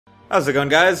How's it going,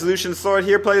 guys? Lucian Sword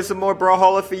here, playing some more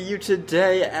Brawlhalla for you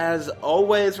today. As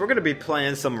always, we're going to be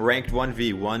playing some ranked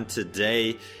 1v1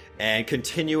 today and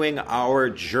continuing our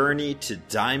journey to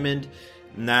Diamond.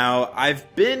 Now,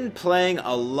 I've been playing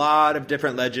a lot of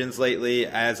different legends lately,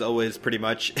 as always, pretty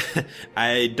much.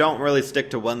 I don't really stick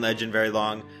to one legend very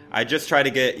long. I just try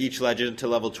to get each legend to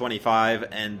level 25,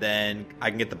 and then I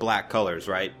can get the black colors,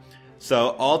 right?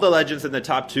 So, all the legends in the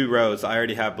top two rows, I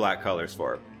already have black colors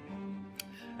for.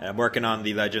 I'm working on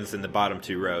the legends in the bottom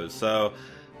two rows. So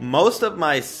most of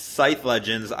my Scythe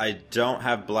legends I don't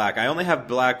have black. I only have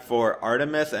black for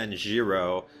Artemis and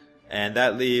Giro. And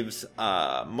that leaves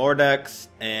Mordex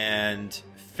and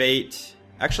Fate.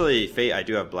 Actually, Fate I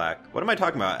do have black. What am I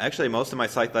talking about? Actually, most of my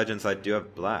Scythe legends I do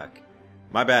have black.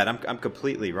 My bad, I'm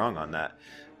completely wrong on that.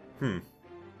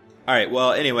 Alright,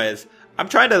 well anyways, I'm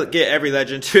trying to get every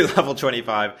legend to level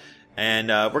 25. And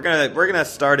we're gonna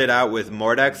start it out with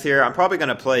Mordex here. I'm probably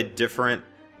gonna play different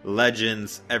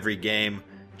legends every game,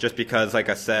 just because, like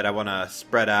I said, I want to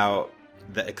spread out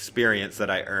the experience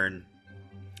that I earn.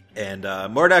 And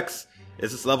Mordex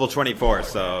is level 24,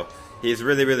 so he's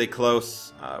really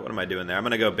close. What am I doing there? I'm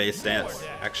gonna go base stance.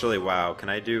 Actually, wow, can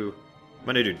I do? I'm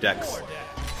gonna do Dex.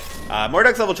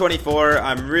 Mordex level 24.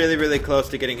 I'm really close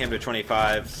to getting him to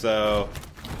 25. So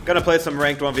I'm gonna play some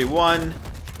ranked 1v1.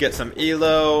 Get some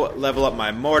elo, level up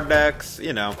my Mordex,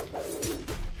 you know.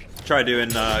 Try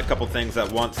doing a couple things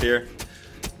at once here.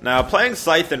 Now, playing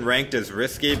Scythe and ranked is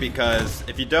risky because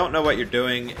if you don't know what you're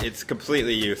doing, it's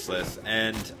completely useless.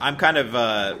 And I'm kind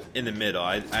of in the middle.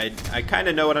 I kind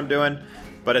of know what I'm doing,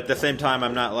 but at the same time,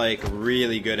 I'm not like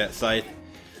really good at Scythe.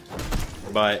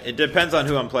 But it depends on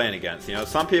who I'm playing against. You know,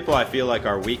 some people I feel like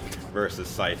are weak versus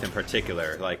Scythe in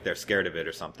particular, like they're scared of it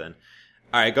or something.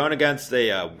 All right, going against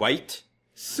a white.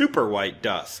 Super White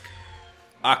Dusk.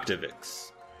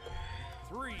 Octavix.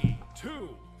 3, 2,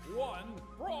 1,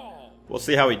 brawl! We'll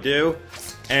see how we do.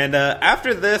 And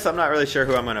after this, I'm not really sure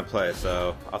who I'm going to play,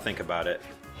 so I'll think about it.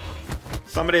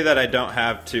 Somebody that I don't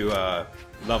have to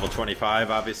level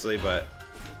 25, obviously, but...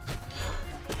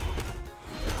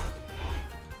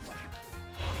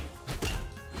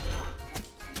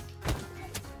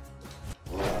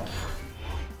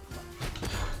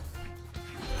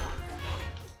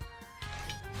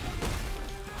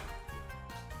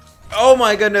 Oh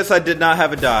my goodness, I did not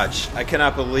have a dodge. I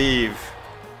cannot believe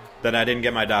that I didn't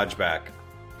get my dodge back.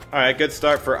 Alright, good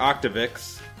start for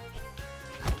Octavix.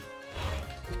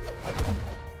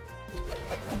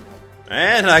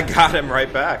 And I got him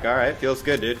right back. Alright, feels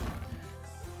good, dude.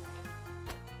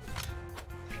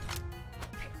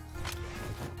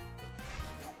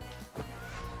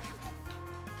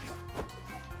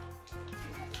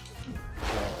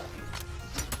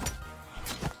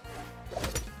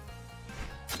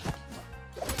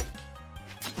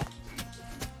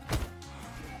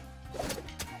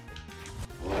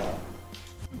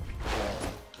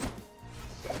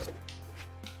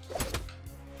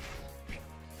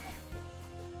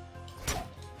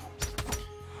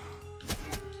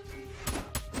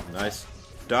 Nice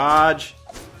dodge.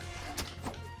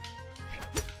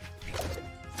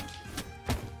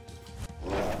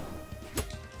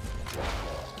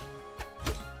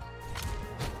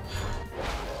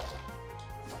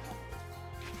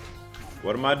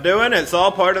 What am I doing? It's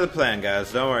all part of the plan,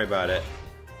 guys. Don't worry about it.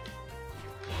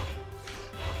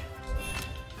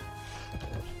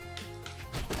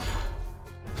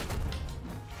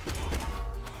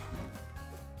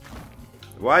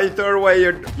 Why you throw away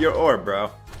your orb,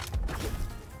 bro?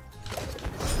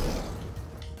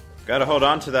 Gotta hold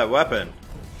on to that weapon.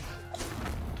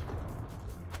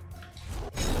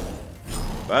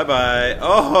 Bye-bye.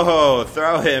 Oh,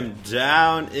 throw him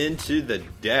down into the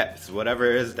depths.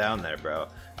 Whatever is down there, bro.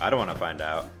 I don't want to find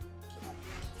out.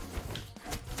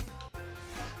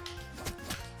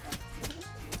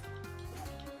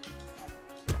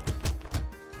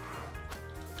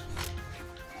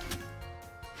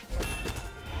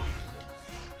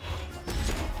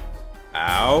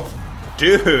 Ow.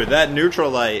 Dude, that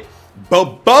neutral light,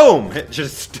 boom! It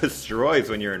just destroys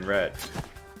when you're in red.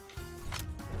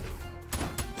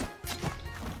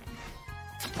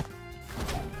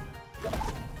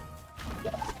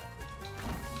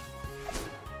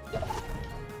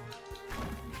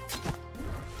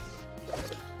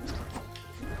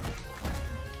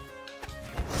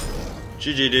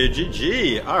 GG, dude,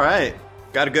 GG. Alright.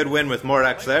 Got a good win with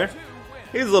Mordex there.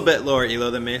 He's a little bit lower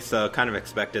elo than me, so kind of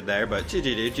expected there, but GG,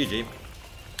 dude, GG.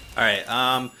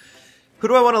 Alright, who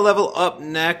do I want to level up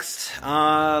next?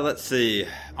 Let's see.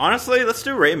 Honestly, let's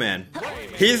do Rayman.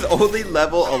 He's only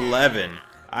level 11.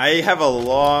 I have a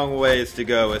long ways to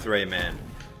go with Rayman.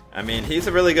 I mean, he's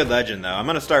a really good legend, though. I'm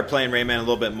going to start playing Rayman a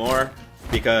little bit more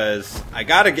because I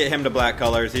got to get him to black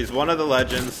colors. He's one of the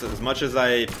legends. As much as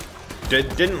I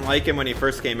didn't like him when he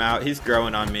first came out, he's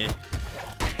growing on me.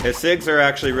 His SIGs are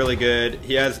actually really good.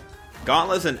 He has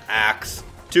gauntlets and axe,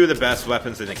 two of the best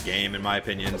weapons in the game, in my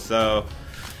opinion. So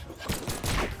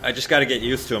I just got to get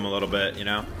used to him a little bit, you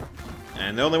know?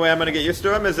 And the only way I'm going to get used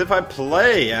to him is if I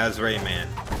play as Rayman.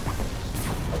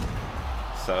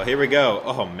 So here we go.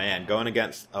 Oh man, going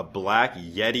against a black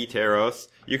Yeti Taros.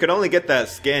 You can only get that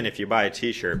skin if you buy a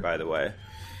t-shirt, by the way.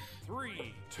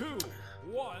 3, 2,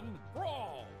 1,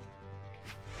 brawl!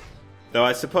 Though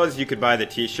I suppose you could buy the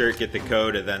t-shirt, get the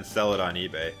code, and then sell it on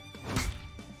eBay.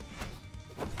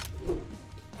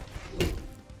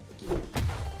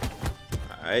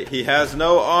 Alright, he has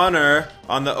no honor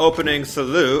on the opening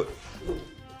salute.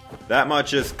 That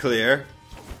much is clear.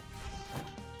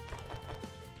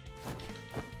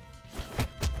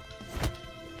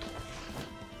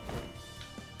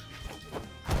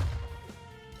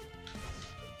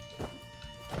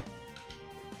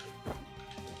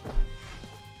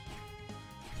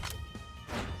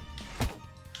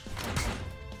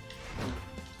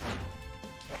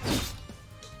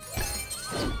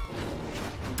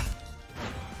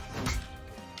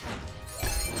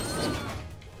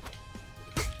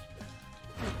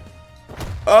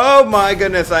 Oh my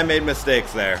goodness, I made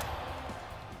mistakes there.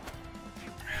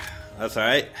 That's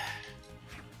alright.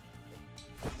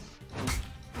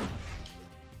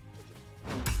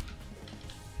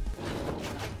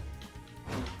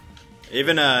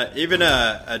 Even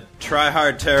a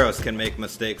try-hard Taros can make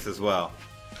mistakes as well.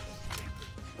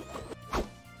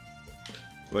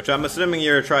 Which I'm assuming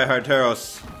you're a try-hard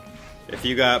Taros if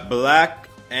you got black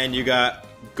and you got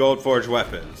gold forged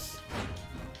weapons.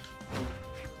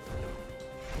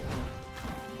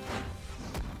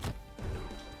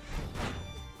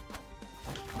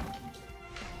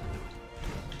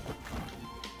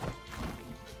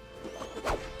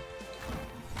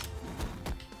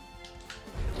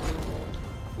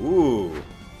 Ooh,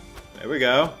 there we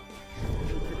go.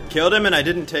 Killed him and I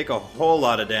didn't take a whole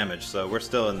lot of damage, so we're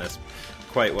still in this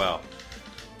quite well.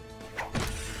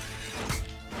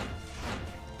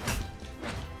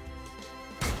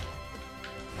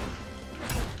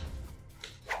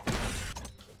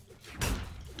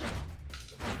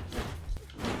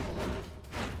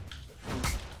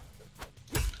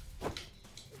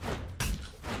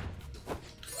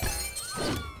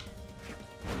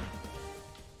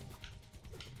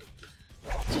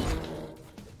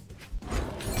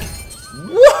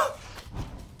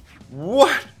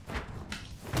 What?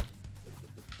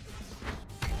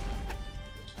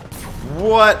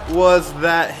 What was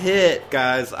that hit,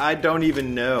 guys? I don't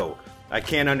even know. I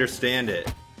can't understand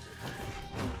it.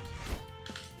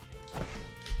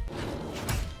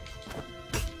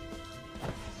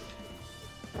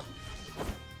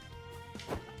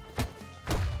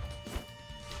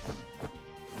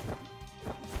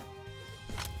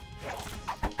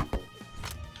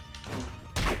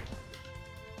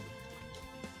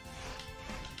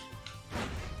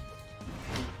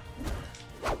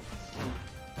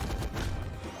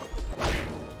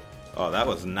 Oh, that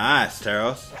was nice,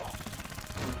 Taros.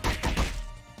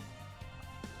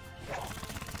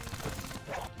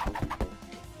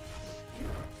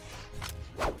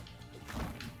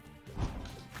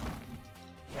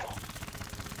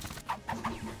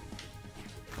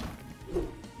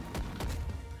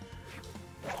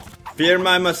 Fear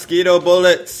my mosquito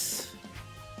bullets.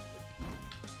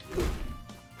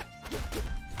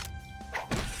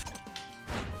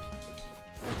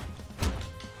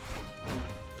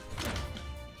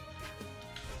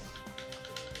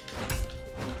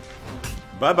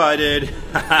 Bye-bye, dude.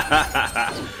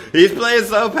 He's playing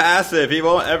so passive, he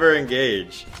won't ever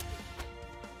engage.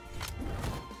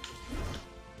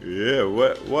 Yeah,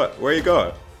 what? Where you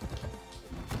going?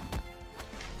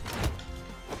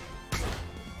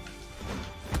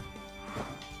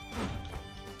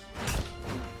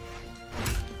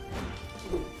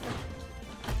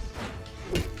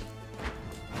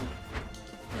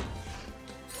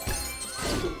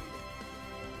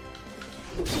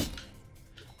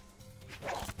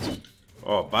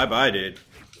 Oh, bye-bye, dude.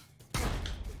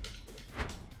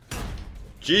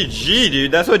 GG,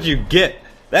 dude. That's what you get.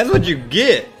 That's what you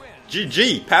get.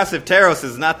 GG. Passive Taros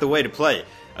is not the way to play.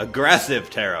 Aggressive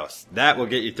Taros. That will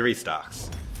get you 3 stocks.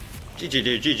 GG,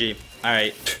 dude. GG.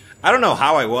 Alright. I don't know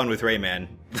how I won with Rayman.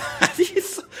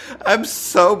 I'm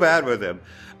so bad with him.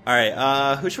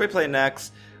 Alright, who should we play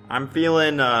next? I'm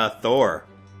feeling, Thor.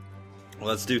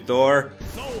 Let's do Thor.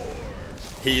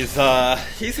 He's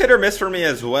hit or miss for me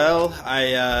as well.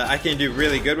 I can do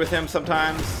really good with him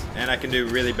sometimes, and I can do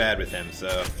really bad with him,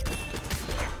 so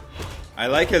I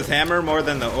like his hammer more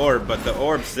than the orb, but the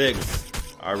orb sigs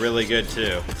are really good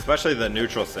too, especially the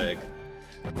neutral sig.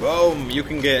 Boom! You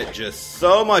can get just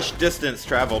so much distance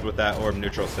traveled with that orb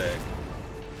neutral sig.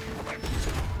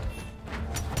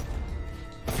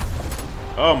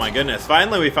 Oh my goodness,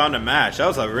 finally we found a match. That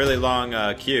was a really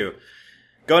long queue.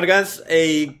 Going against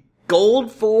a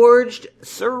gold forged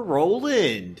Sir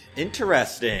Roland.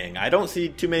 Interesting. I don't see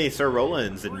too many Sir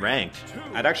Rolands in ranked.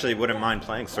 I'd actually wouldn't mind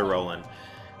playing Sir Roland,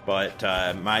 but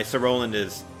my Sir Roland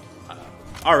is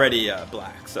already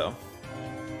black, so.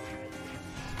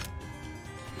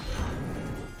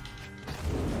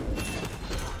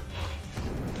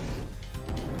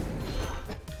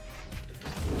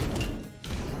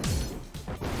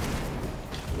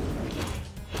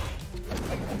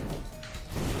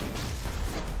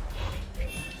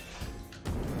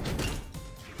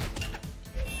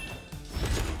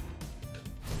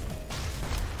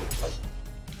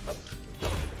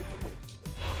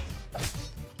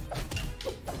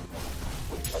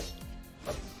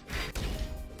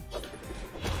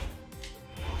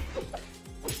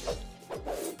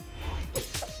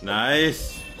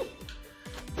 Nice.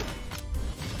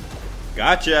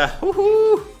 Gotcha.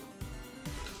 Woohoo.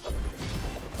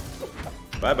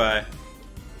 Bye-bye.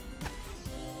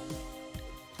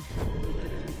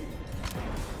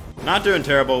 Not doing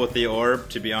terrible with the orb,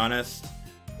 to be honest.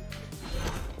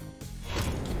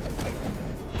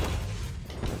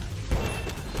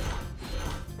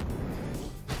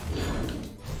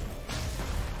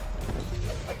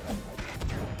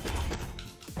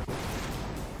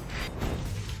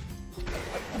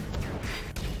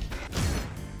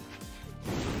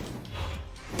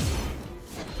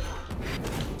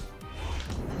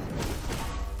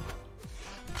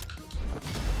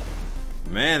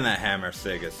 Man, that hammer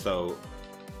sig is so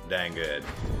dang good.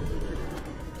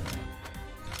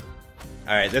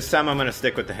 Alright, this time I'm gonna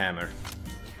stick with the hammer.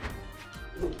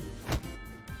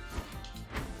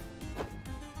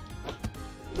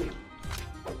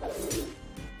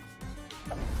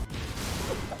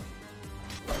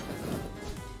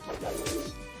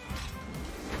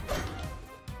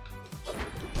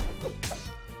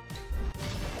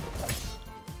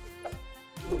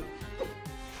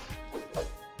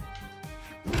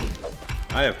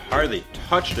 I have hardly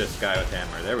touched this guy with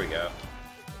hammer. There we go.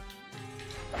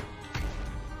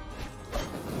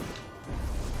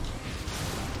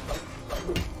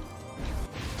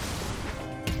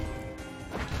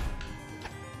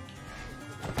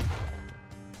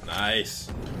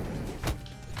 Nice.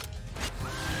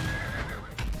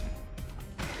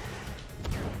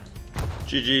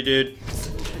 GG, dude.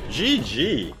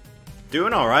 GG.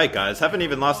 Doing alright, guys. Haven't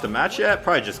even lost a match yet.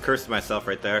 Probably just cursed myself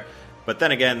right there. But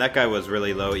then again, that guy was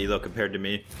really low elo compared to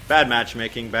me. Bad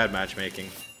matchmaking, bad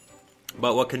matchmaking.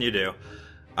 But what can you do?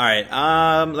 Alright,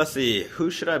 let's see.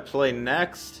 Who should I play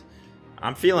next?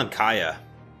 I'm feeling Kaya.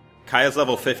 Kaya's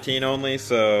level 15 only,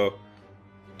 so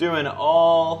doing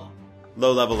all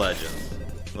low-level legends.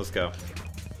 Let's go.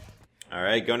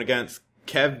 Alright, going against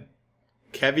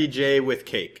Kevy J with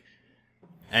Cake.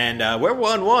 And we're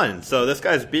 1-1, so this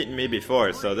guy's beaten me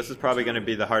before, so this is probably going to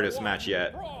be the hardest match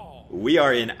yet. We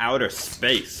are in outer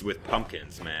space with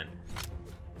pumpkins, man.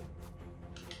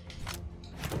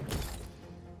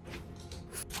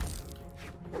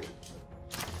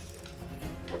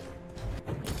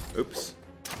 Oops.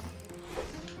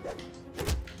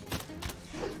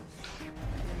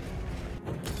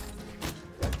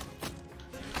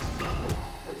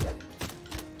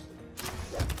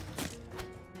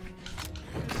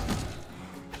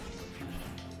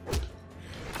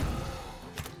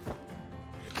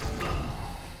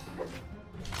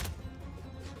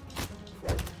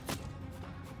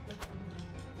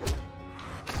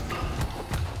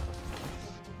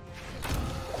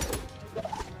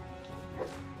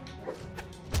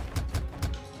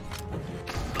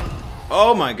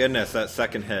 Oh my goodness, that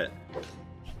second hit.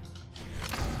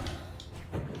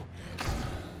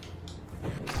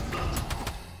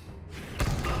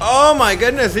 Oh my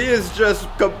goodness, he is just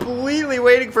completely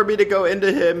waiting for me to go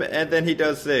into him, and then he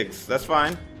does 6. That's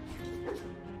fine.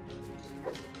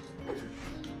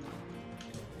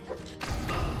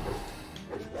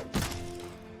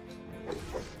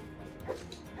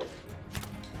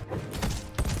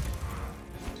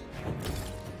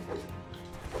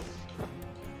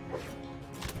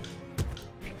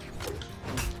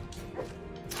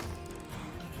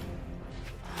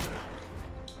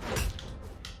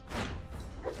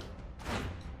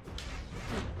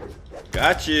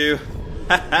 Got you.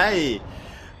 Hey.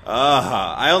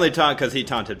 I only taunt because he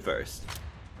taunted first.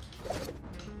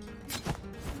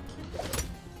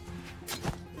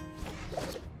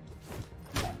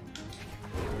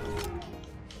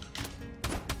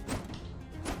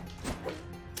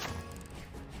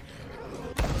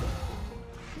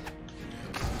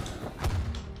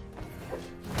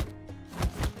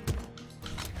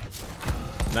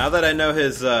 Now that I know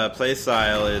his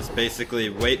playstyle is basically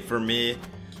wait for me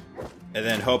and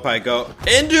then hope I go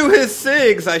into his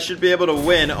SIGs, I should be able to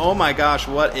win. Oh my gosh,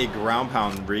 what a ground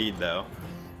pound read though.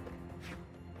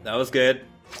 That was good.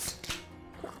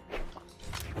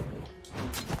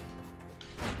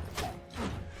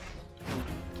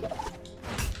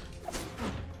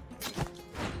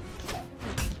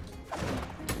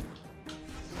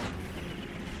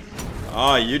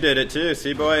 Oh, you did it too,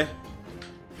 see boy?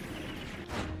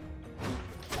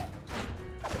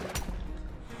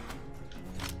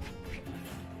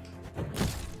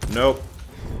 Nope.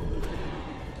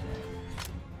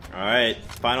 Alright,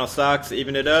 final stocks,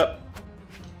 even it up.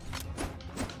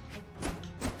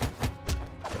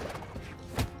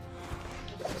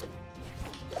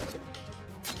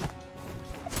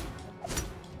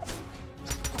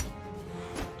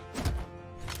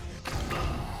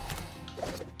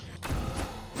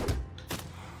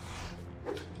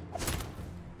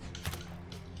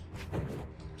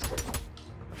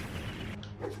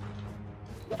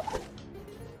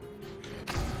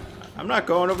 I'm not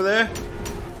going over there.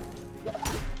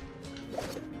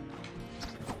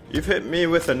 You've hit me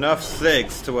with enough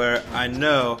SIGs to where I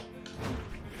know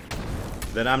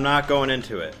that I'm not going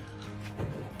into it.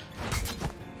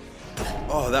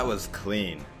 Oh, that was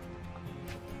clean.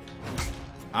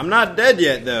 I'm not dead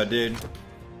yet though, dude.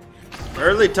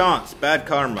 Early taunts, bad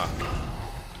karma.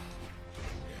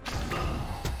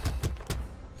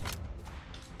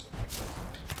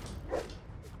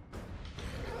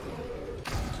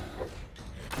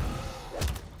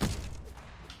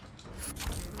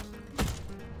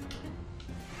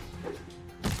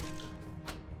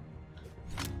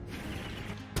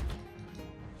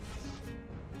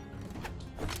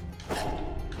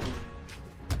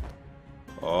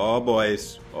 Oh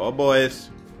boys, oh boys.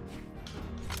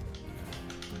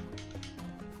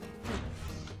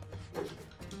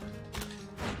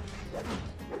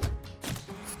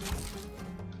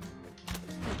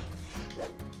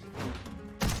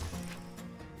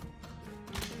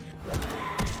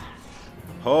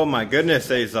 Oh my goodness,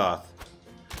 Azoth.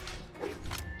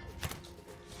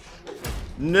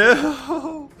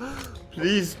 No!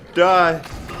 Please die.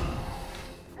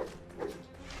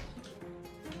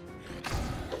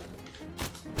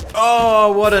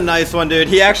 Oh, what a nice one, dude.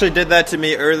 He actually did that to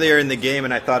me earlier in the game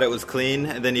and I thought it was clean,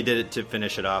 and then he did it to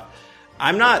finish it off.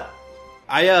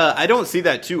 I don't see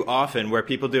that too often where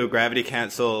people do a gravity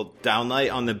cancel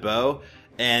downlight on the bow,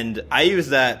 and I use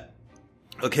that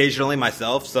occasionally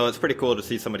myself, so it's pretty cool to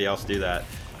see somebody else do that.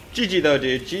 GG though,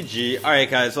 dude. GG.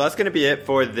 Alright guys, well that's gonna be it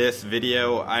for this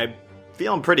video. I'm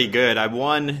feeling pretty good. I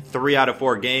won 3 out of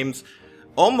 4 games.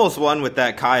 Almost won with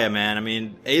that Kaya, man. I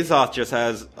mean, Azoth just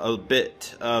has a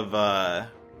bit of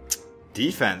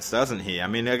defense, doesn't he? I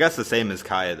mean, I guess the same as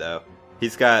Kaya, though.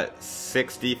 He's got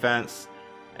 6 defense,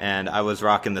 and I was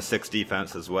rocking the 6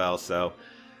 defense as well, so...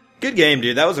 Good game,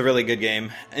 dude. That was a really good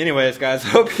game. Anyways, guys,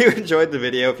 hope you enjoyed the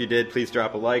video. If you did, please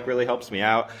drop a like. Really helps me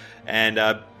out. And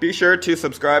be sure to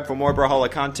subscribe for more Brawlhalla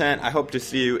content. I hope to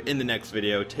see you in the next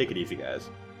video. Take it easy, guys.